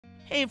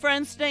Hey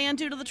friends, today on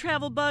Due to the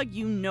Travel Bug,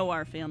 you know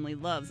our family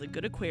loves a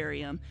good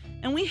aquarium,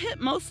 and we hit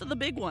most of the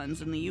big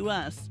ones in the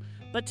US.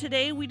 But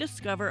today we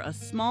discover a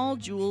small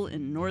jewel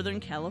in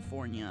Northern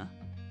California.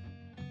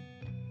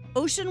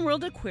 Ocean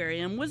World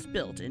Aquarium was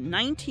built in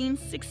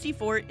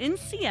 1964 in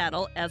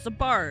Seattle as a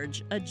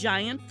barge, a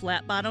giant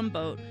flat-bottom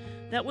boat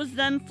that was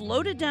then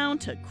floated down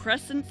to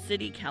Crescent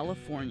City,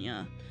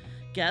 California.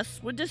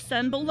 Guests would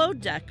descend below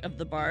deck of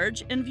the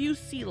barge and view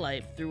sea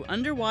life through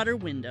underwater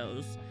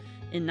windows.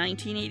 In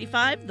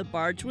 1985, the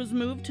barge was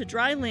moved to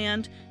dry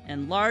land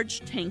and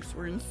large tanks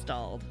were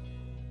installed.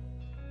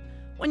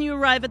 When you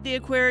arrive at the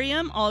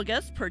aquarium, all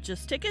guests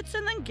purchase tickets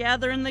and then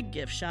gather in the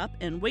gift shop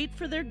and wait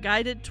for their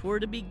guided tour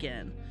to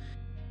begin.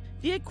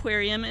 The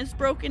aquarium is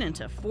broken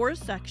into 4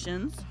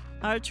 sections.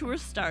 Our tour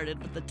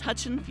started with the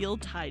Touch and Feel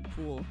Tide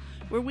Pool,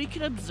 where we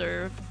could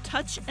observe,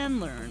 touch,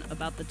 and learn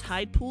about the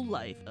tide pool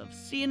life of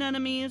sea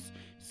anemones,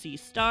 sea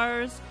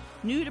stars,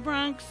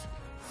 nudibranchs,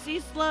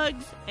 sea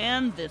slugs,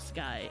 and this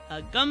guy,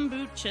 a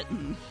gumboot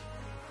chitin.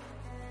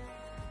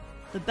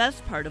 The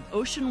best part of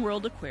Ocean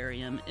World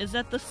Aquarium is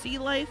that the sea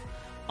life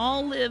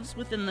all lives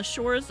within the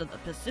shores of the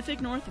Pacific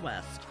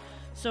Northwest.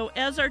 So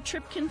as our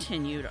trip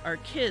continued, our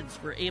kids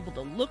were able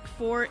to look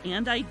for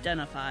and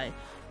identify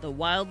the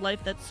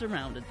wildlife that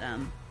surrounded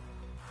them.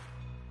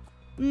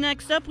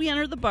 Next up, we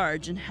entered the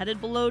barge and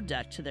headed below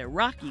deck to their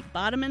rocky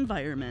bottom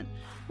environment,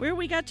 where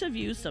we got to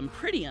view some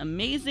pretty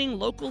amazing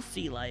local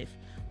sea life,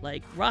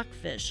 like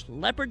rockfish,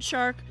 leopard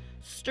shark,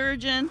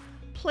 sturgeon,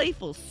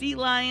 playful sea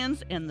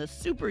lions, and the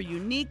super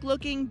unique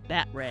looking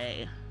bat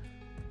ray.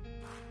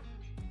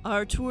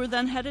 Our tour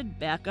then headed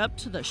back up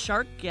to the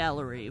shark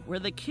gallery, where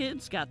the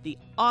kids got the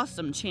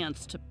awesome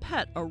chance to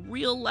pet a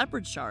real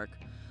leopard shark.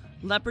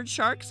 Leopard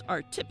sharks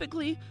are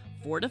typically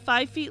 4 to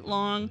 5 feet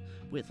long,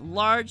 with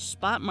large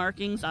spot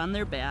markings on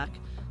their back,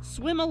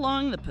 swim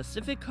along the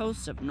Pacific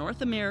coast of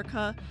North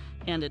America,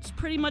 and it's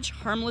pretty much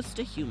harmless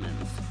to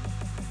humans.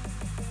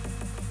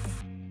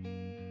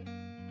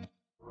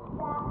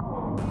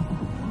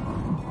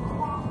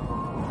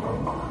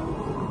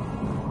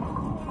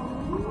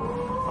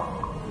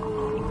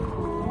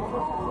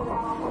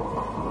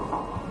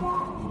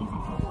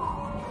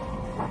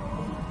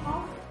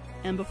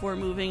 And before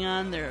moving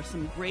on, there are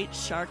some great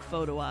shark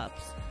photo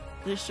ops.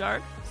 This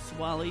shark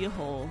swallow you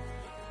whole.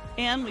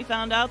 And we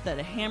found out that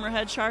a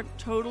hammerhead shark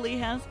totally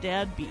has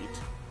dad beat.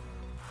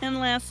 And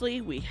lastly,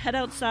 we head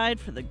outside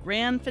for the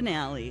grand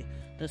finale,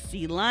 the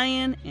sea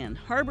lion and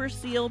harbor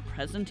seal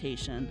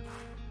presentation.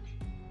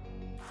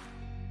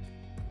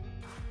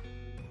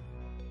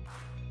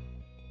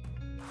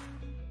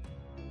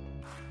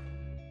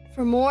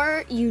 For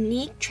more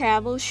unique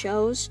travel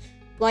shows,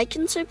 like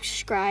and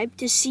subscribe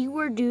to see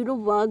where Due to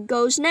Bug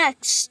goes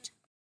next.